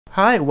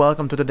Hi,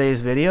 welcome to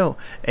today's video.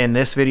 In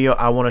this video,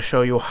 I want to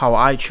show you how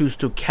I choose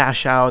to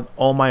cash out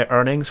all my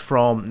earnings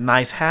from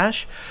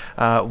NiceHash.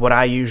 What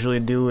I usually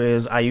do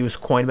is I use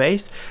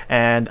Coinbase,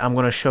 and I'm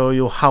going to show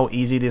you how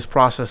easy this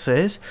process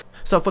is.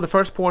 So for the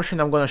first portion,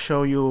 I'm going to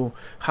show you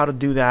how to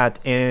do that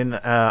in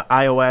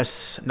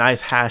iOS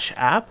NiceHash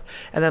app,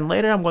 and then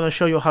later I'm going to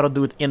show you how to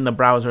do it in the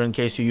browser in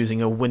case you're using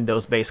a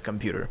Windows-based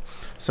computer.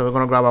 So we're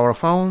going to grab our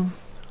phone,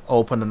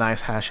 open the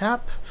NiceHash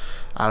app,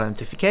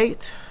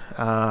 authenticate.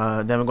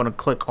 Then we're going to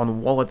click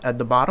on wallet at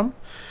the bottom,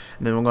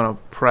 and then we're going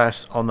to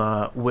press on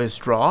the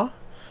withdraw,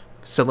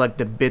 select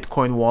the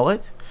Bitcoin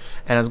wallet,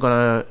 and it's going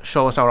to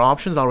show us our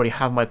options. I already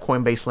have my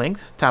Coinbase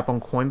linked. Tap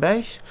on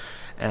Coinbase,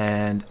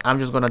 and I'm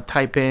just going to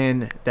type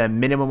in the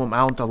minimum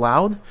amount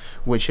allowed,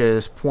 which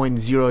is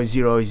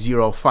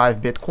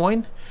 0.0005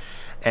 Bitcoin,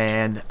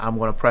 and I'm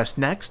going to press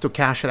next to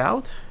cash it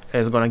out.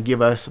 It's going to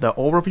give us the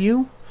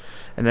overview,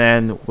 and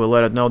then we'll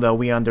let it know that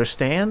we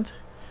understand.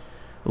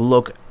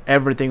 Look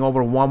everything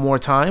over one more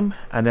time,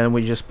 and then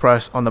we just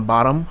press on the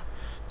bottom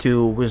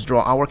to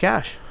withdraw our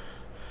cash,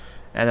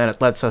 and then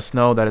it lets us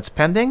know that it's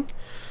pending,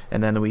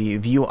 and then we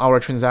view our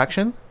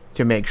transaction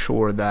to make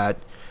sure that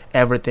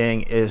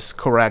everything is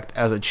correct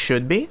as it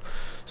should be.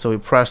 So we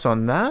press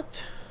on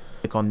that,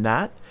 click on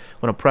that,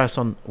 I'm going to press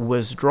on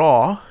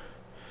withdraw,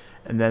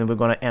 and then we're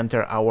going to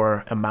enter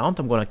our amount.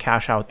 I'm going to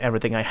cash out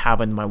everything I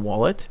have in my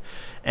wallet,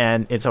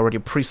 and it's already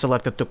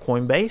pre-selected to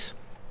Coinbase.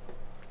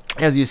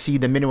 As you see,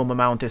 the minimum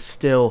amount is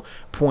still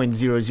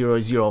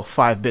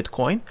 0.0005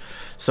 Bitcoin,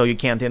 so you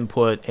can't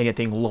input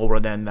anything lower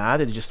than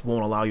that. It just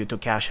won't allow you to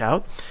cash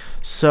out.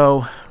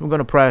 So I'm going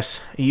to press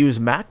use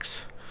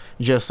max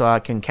just so I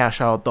can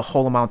cash out the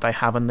whole amount I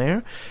have in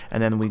there,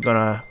 and then we're going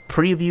to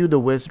preview the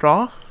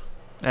withdraw.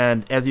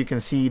 And as you can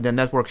see, the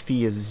network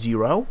fee is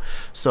 0,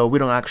 so we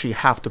don't actually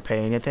have to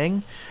pay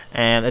anything,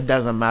 and it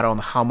doesn't matter on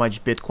how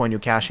much Bitcoin you're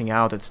cashing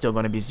out, it's still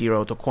going to be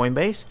 0 to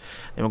Coinbase.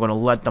 And we're going to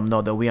let them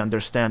know that we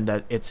understand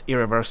that it's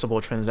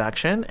irreversible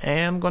transaction,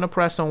 and I'm going to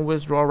press on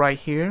withdraw right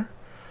here,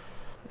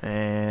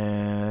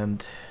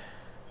 and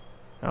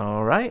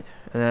all right,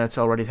 and it's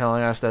already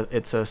telling us that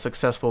it's a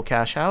successful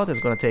cash out. It's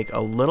going to take a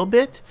little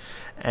bit,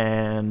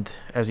 and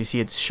as you see,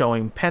 it's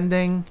showing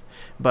pending,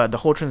 but the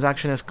whole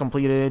transaction is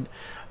completed.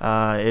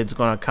 It's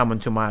going to come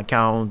into my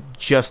account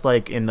just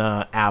like in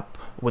the app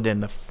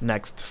within the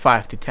next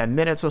 5 to 10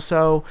 minutes or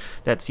so.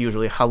 That's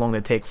usually how long they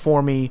take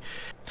for me.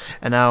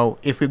 And now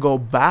if we go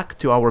back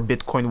to our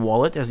Bitcoin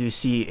wallet, as you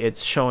see,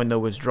 it's showing the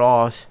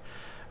withdrawals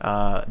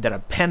that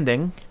are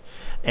pending,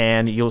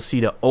 and you'll see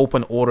the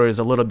open order is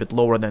a little bit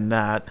lower than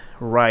that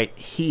right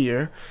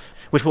here,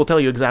 which will tell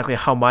you exactly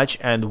how much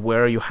and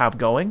where you have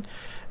going,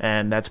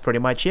 and that's pretty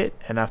much it.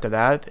 And after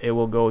that, it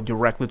will go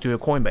directly to your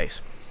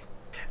Coinbase.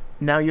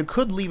 Now you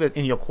could leave it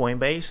in your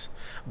Coinbase,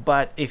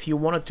 but if you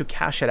wanted to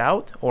cash it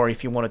out or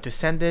if you wanted to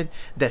send it,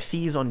 the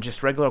fees on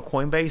just regular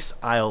Coinbase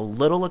are a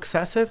little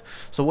excessive.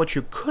 So what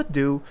you could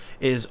do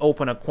is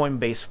open a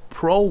Coinbase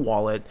Pro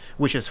wallet,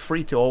 which is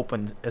free to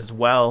open as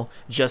well,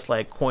 just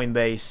like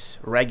Coinbase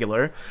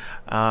regular,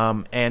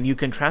 and you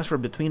can transfer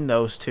between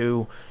those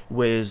two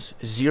with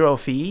 0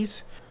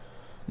 fees.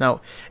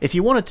 Now, if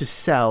you wanted to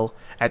sell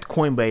at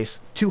Coinbase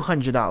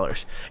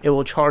 $200, it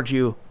will charge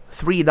you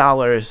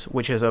 $3,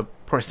 which is a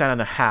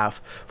 1.5%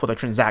 for the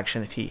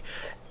transaction fee.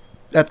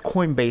 At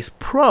Coinbase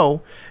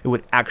Pro, it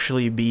would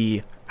actually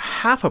be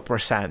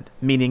 0.5%,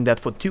 meaning that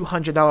for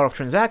 $200 of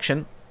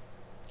transaction,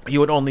 you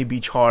would only be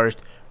charged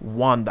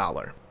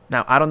 $1.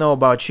 Now, I don't know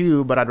about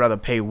you, but I'd rather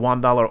pay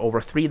 $1 over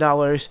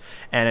 $3,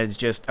 and it's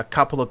just a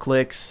couple of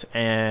clicks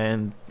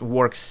and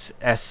works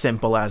as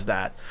simple as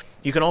that.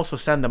 You can also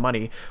send the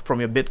money from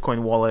your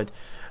Bitcoin wallet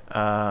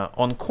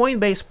on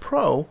Coinbase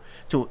Pro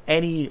to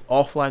any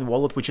offline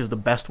wallet, which is the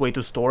best way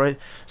to store it.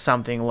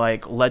 Something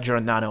like Ledger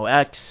Nano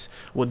X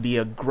would be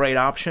a great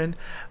option,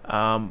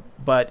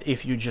 but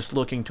if you're just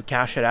looking to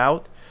cash it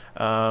out,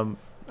 I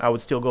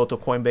would still go to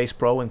Coinbase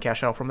Pro and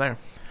cash out from there.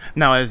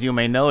 Now, as you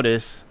may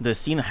notice, the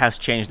scene has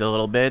changed a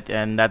little bit,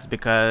 and that's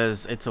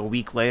because it's a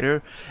week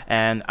later,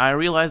 and I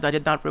realized I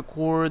did not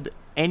record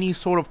any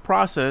sort of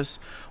process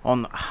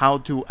on how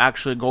to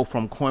actually go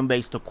from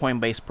Coinbase to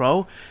Coinbase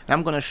Pro, and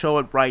I'm going to show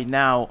it right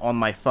now on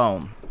my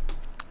phone.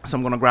 So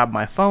I'm going to grab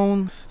my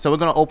phone. So we're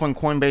going to open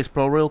Coinbase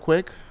Pro real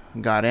quick.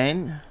 Got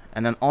in,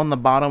 and then on the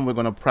bottom we're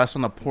going to press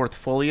on the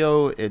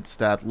portfolio. It's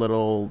that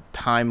little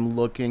time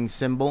looking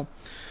symbol,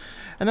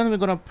 and then we're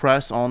going to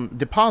press on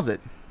deposit.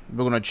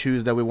 We're going to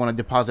choose that we want to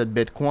deposit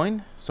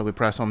Bitcoin, so we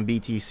press on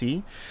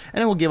BTC,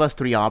 and it will give us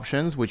 3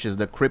 options, which is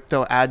the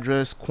crypto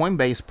address,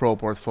 Coinbase Pro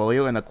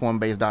portfolio, and the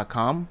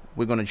Coinbase.com.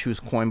 We're going to choose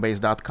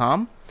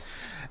Coinbase.com,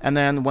 and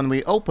then when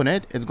we open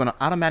it, it's going to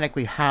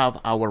automatically have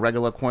our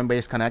regular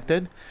Coinbase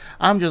connected.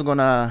 I'm just going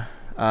to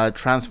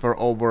transfer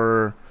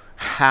over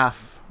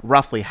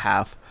roughly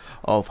half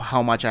of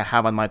how much I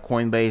have on my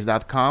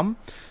Coinbase.com.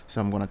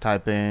 So I'm going to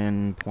type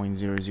in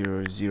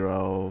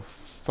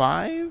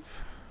 0.0005.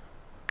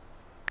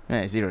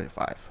 0 to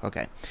 5.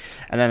 Okay.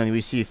 And then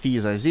we see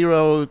fees are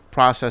 0,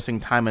 processing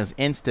time is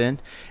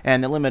instant,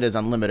 and the limit is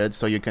unlimited,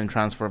 so you can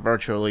transfer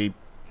virtually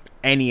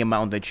any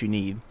amount that you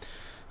need.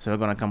 So we're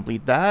going to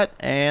complete that,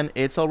 and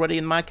it's already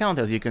in my account,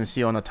 as you can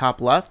see on the top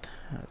left,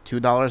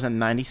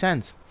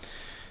 $2.90.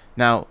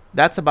 Now,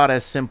 that's about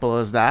as simple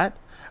as that.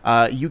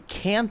 You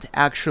can't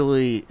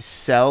actually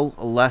sell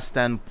less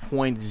than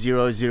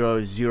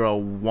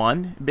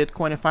 0.0001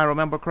 Bitcoin, if I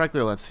remember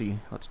correctly. Let's see.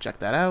 Let's check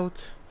that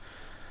out.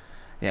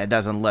 Yeah, it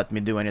doesn't let me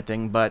do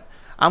anything, but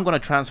I'm going to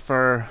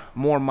transfer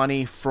more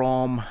money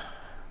from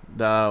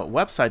the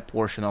website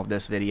portion of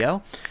this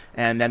video,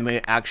 and then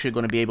we're actually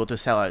going to be able to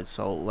sell it.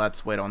 So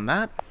let's wait on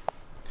that.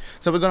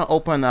 So we're going to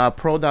open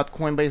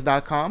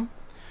pro.coinbase.com.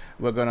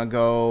 We're going to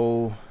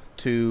go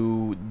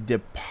to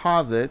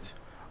deposit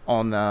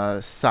on the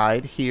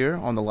side here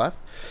on the left.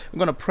 We're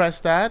going to press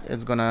that.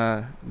 It's going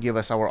to give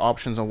us our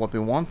options on what we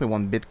want. We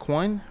want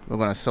Bitcoin. We're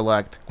going to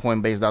select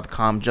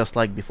coinbase.com just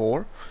like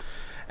before.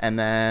 And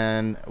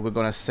then we're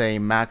going to say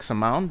max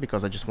amount,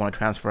 because I just want to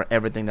transfer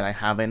everything that I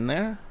have in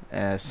there.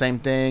 Same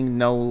thing,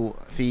 no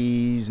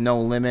fees, no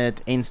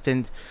limit,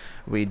 instant.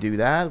 We do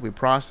that, we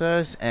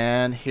process,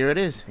 and here it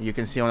is. You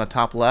can see on the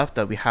top left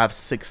that we have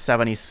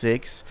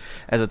 676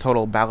 as a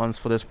total balance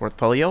for this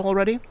portfolio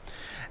already.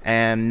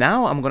 And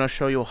now I'm going to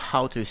show you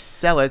how to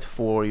sell it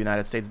for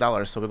United States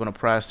dollars. So we're going to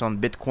press on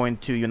Bitcoin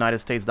to United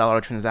States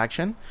dollar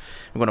transaction.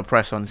 We're going to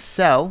press on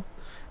sell.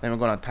 Then we're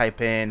going to type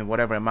in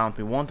whatever amount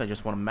we want. I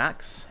just want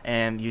max.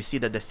 And you see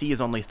that the fee is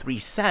only 3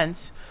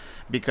 cents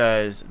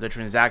because the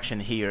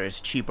transaction here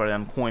is cheaper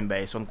than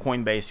Coinbase. On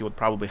Coinbase, you would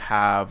probably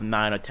have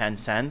 9 or 10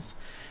 cents.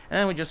 And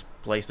then we just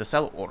place the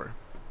sell order.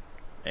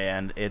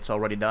 And it's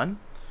already done.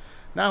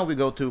 Now we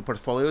go to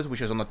portfolios,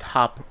 which is on the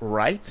top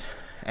right.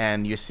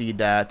 And you see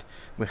that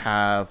we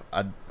have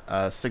a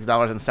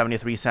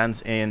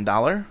 $6.73 in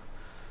dollar.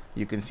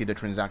 You can see the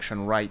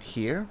transaction right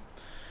here.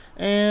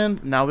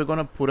 And now we're going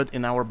to put it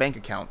in our bank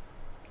account.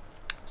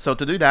 So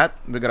to do that,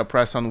 we're going to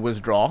press on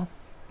withdraw.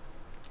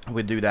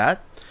 We do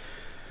that.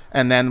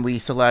 And then we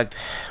select,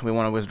 we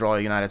want to withdraw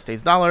a United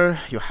States dollar.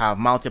 You have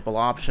multiple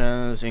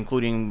options,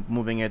 including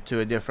moving it to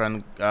a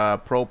different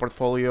Pro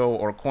portfolio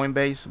or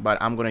Coinbase, but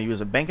I'm going to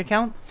use a bank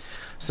account.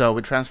 So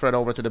we transfer it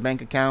over to the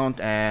bank account,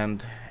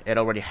 and it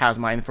already has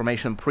my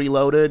information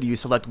preloaded. You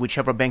select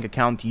whichever bank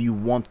account you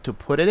want to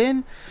put it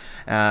in.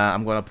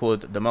 I'm going to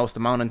put the most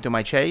amount into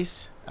my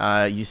Chase.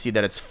 You see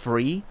that it's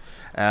free,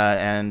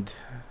 and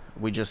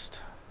we just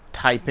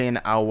type in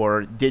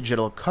our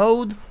digital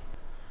code.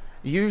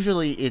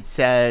 Usually it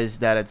says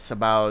that it's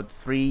about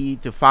 3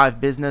 to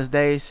 5 business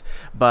days,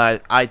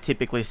 but I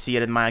typically see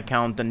it in my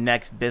account the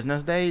next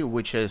business day,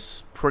 which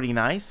is pretty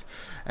nice.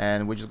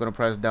 And we're just going to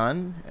press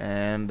done,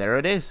 and there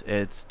it is.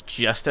 It's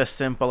just as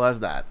simple as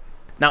that.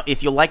 Now,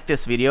 if you like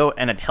this video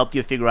and it helped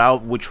you figure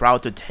out which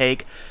route to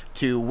take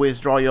to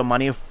withdraw your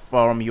money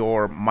from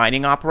your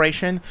mining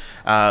operation,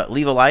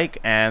 leave a like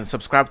and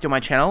subscribe to my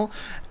channel.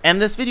 And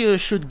this video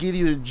should give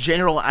you a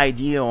general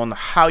idea on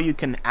how you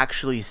can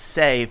actually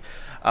save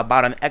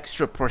about an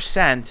extra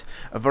 %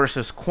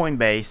 versus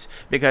Coinbase,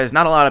 because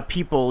not a lot of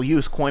people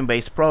use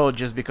Coinbase Pro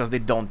just because they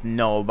don't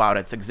know about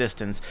its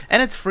existence.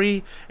 And it's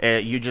free.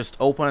 You just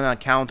open an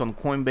account on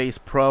Coinbase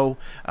Pro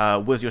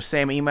with your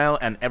same email,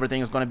 and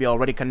everything is going to be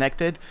already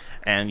connected,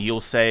 and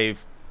you'll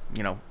save,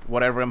 you know,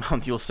 whatever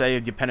amount you'll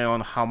save depending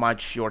on how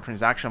much your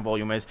transaction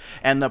volume is.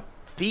 And the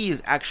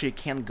fees actually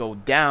can go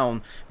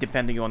down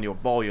depending on your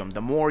volume.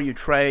 The more you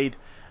trade,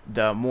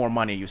 the more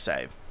money you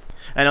save.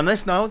 And on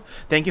this note,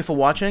 thank you for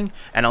watching,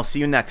 and I'll see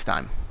you next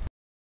time.